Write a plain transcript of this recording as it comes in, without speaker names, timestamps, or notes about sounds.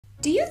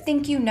Do you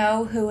think you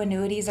know who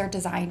annuities are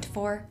designed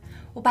for?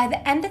 Well, by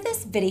the end of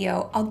this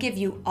video, I'll give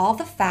you all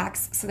the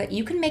facts so that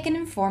you can make an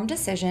informed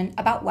decision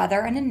about whether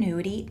an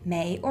annuity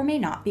may or may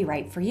not be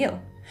right for you.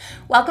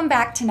 Welcome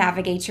back to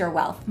Navigate Your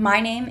Wealth.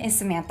 My name is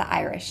Samantha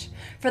Irish.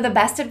 For the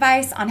best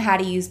advice on how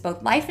to use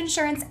both life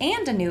insurance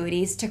and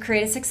annuities to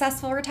create a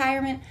successful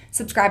retirement,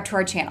 subscribe to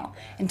our channel.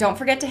 And don't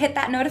forget to hit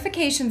that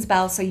notifications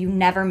bell so you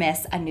never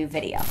miss a new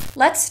video.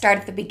 Let's start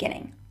at the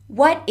beginning.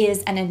 What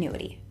is an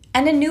annuity?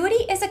 An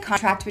annuity is a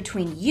contract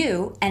between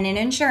you and an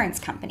insurance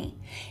company.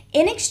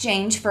 In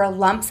exchange for a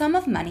lump sum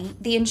of money,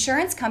 the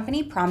insurance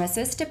company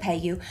promises to pay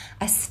you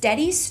a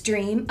steady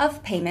stream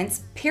of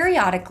payments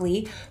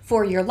periodically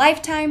for your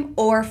lifetime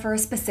or for a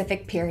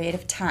specific period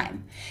of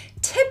time.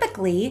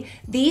 Typically,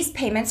 these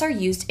payments are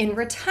used in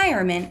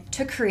retirement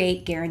to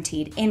create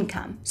guaranteed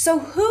income. So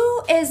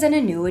who is an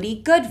annuity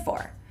good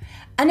for?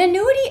 An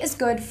annuity is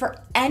good for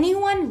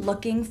anyone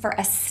looking for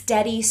a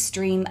steady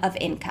stream of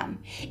income.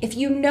 If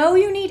you know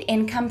you need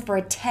income for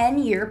a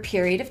 10-year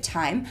period of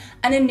time,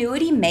 an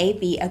annuity may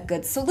be a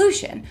good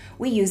solution.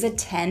 We use a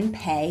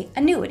 10-pay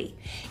annuity.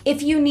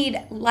 If you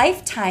need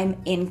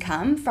lifetime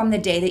income from the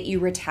day that you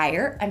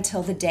retire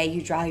until the day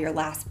you draw your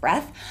last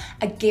breath,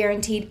 a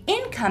guaranteed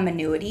income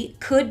annuity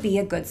could be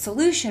a good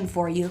solution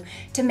for you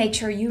to make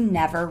sure you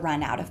never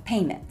run out of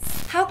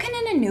payments. How can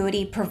an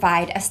annuity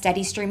provide a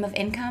steady stream of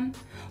income?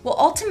 Well,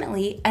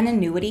 ultimately, an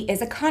annuity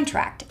is a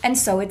contract, and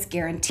so it's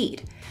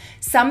guaranteed.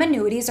 Some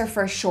annuities are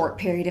for a short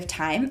period of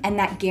time, and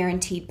that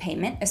guaranteed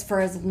payment is for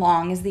as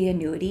long as the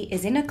annuity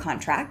is in a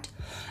contract.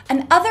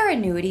 And other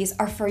annuities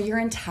are for your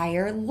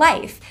entire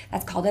life.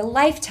 That's called a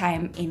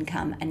lifetime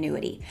income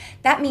annuity.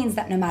 That means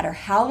that no matter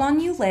how long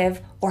you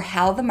live or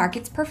how the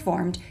market's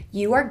performed,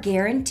 you are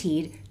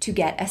guaranteed to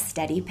get a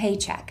steady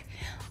paycheck.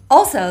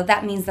 Also,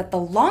 that means that the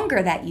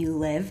longer that you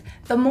live,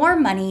 the more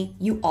money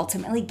you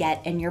ultimately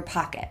get in your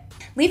pocket.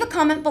 Leave a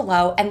comment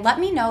below and let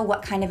me know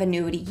what kind of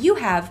annuity you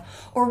have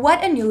or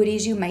what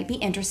annuities you might be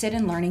interested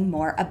in learning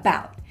more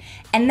about.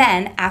 And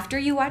then, after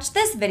you watch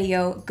this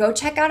video, go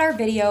check out our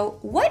video,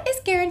 What is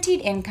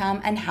Guaranteed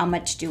Income and How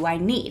Much Do I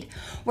Need?,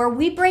 where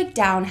we break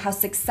down how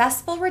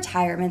successful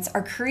retirements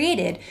are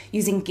created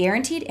using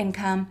guaranteed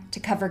income to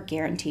cover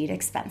guaranteed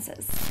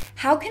expenses.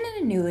 How can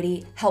an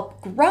annuity help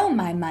grow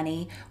my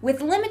money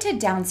with limited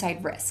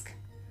downside risk?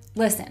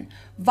 Listen,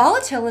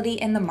 volatility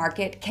in the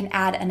market can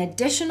add an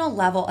additional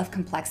level of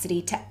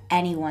complexity to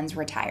anyone's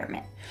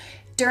retirement.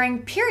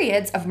 During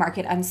periods of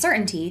market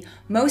uncertainty,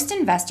 most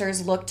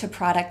investors look to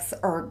products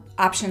or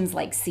options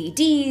like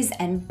CDs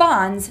and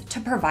bonds to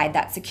provide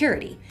that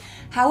security.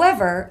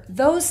 However,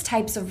 those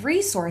types of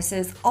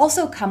resources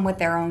also come with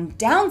their own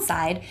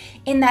downside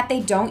in that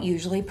they don't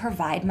usually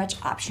provide much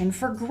option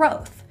for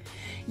growth.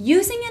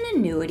 Using an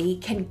annuity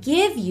can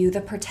give you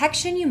the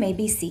protection you may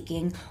be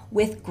seeking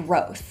with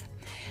growth.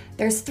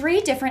 There's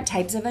 3 different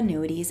types of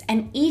annuities,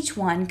 and each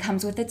one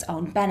comes with its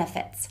own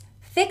benefits.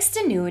 Fixed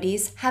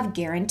annuities have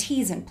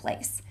guarantees in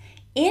place.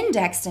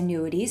 Indexed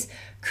annuities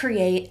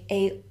create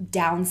a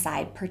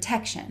downside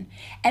protection.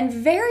 And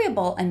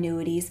variable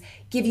annuities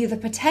give you the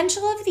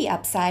potential of the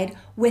upside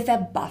with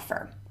a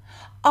buffer.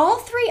 All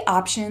 3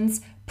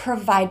 options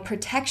provide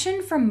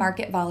protection from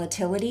market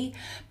volatility,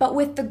 but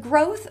with the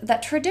growth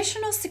that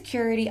traditional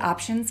security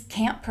options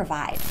can't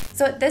provide.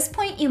 So at this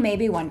point, you may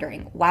be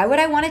wondering, why would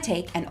I want to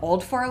take an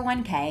old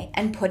 401k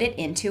and put it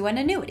into an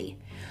annuity?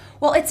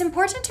 Well, it's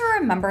important to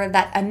remember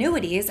that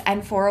annuities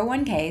and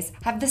 401ks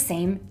have the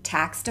same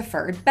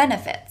tax-deferred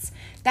benefits.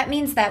 That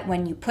means that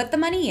when you put the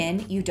money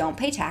in, you don't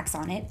pay tax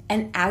on it,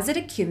 and as it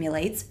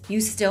accumulates, you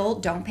still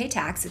don't pay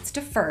tax, it's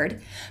deferred,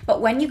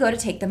 but when you go to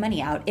take the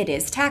money out, it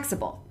is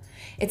taxable.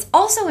 It's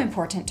also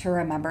important to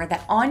remember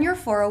that on your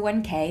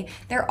 401k,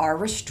 there are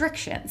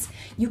restrictions.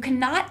 You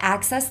cannot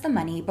access the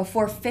money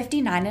before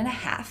 59 and a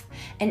half,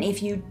 and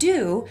if you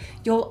do,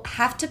 you'll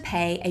have to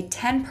pay a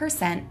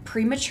 10%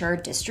 premature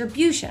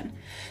distribution.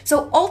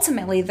 So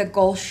ultimately, the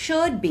goal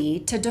should be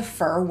to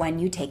defer when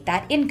you take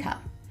that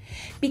income.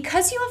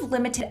 Because you have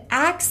limited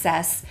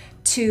access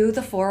to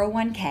the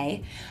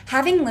 401k,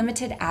 having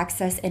limited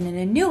access in an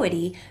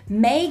annuity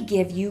may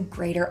give you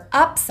greater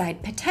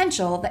upside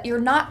potential that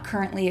you're not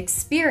currently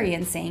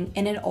experiencing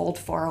in an old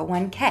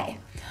 401k.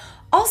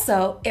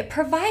 Also, it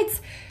provides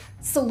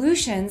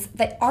solutions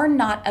that are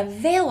not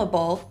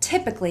available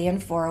typically in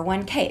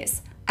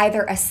 401ks,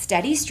 either a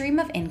steady stream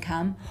of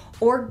income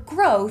or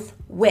growth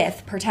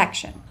with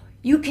protection.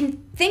 You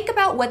can think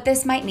about what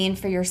this might mean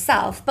for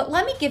yourself, but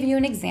let me give you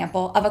an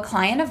example of a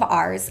client of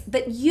ours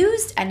that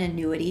used an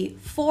annuity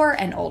for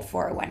an old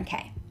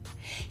 401k.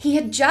 He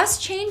had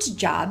just changed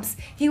jobs,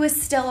 he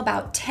was still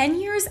about 10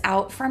 years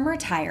out from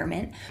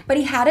retirement, but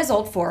he had his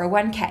old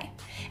 401k.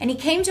 And he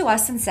came to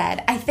us and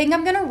said, I think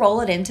I'm gonna roll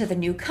it into the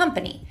new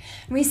company.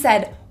 And we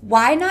said,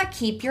 why not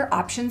keep your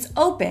options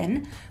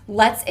open?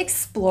 Let's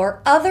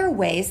explore other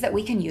ways that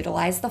we can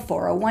utilize the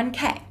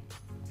 401k.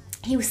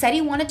 He said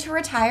he wanted to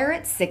retire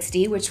at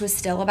 60, which was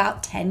still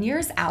about 10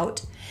 years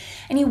out,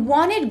 and he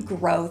wanted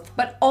growth,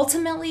 but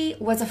ultimately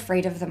was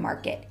afraid of the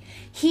market.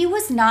 He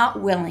was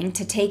not willing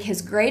to take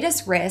his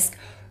greatest risk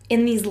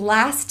in these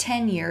last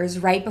 10 years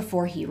right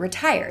before he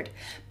retired.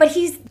 But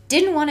he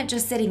didn't want it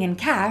just sitting in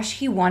cash,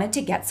 he wanted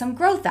to get some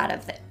growth out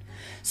of it.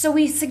 So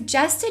we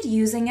suggested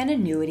using an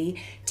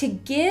annuity to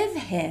give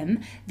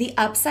him the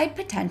upside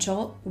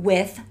potential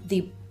with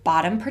the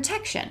bottom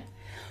protection.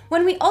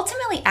 When we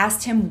ultimately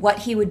asked him what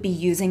he would be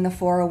using the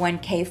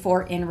 401k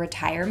for in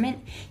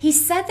retirement, he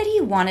said that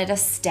he wanted a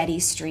steady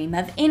stream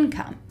of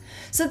income.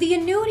 So the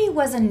annuity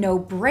was a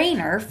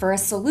no-brainer for a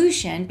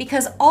solution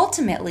because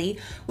ultimately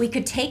we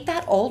could take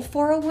that old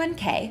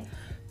 401k,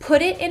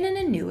 put it in an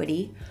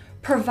annuity,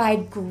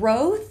 provide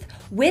growth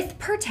with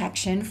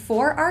protection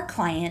for our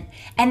client,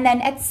 and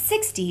then at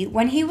 60,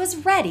 when he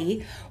was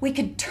ready, we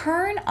could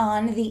turn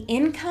on the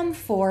income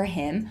for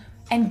him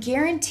and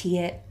guarantee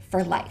it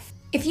for life.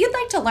 If you'd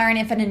like to learn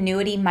if an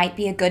annuity might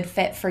be a good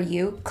fit for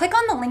you, click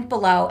on the link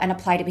below and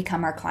apply to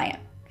become our client.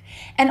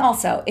 And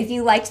also, if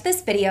you liked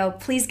this video,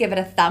 please give it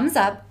a thumbs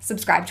up,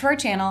 subscribe to our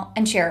channel,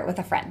 and share it with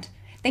a friend.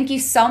 Thank you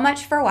so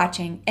much for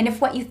watching, and if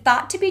what you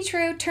thought to be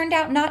true turned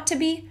out not to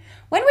be,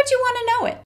 when would you want to know it?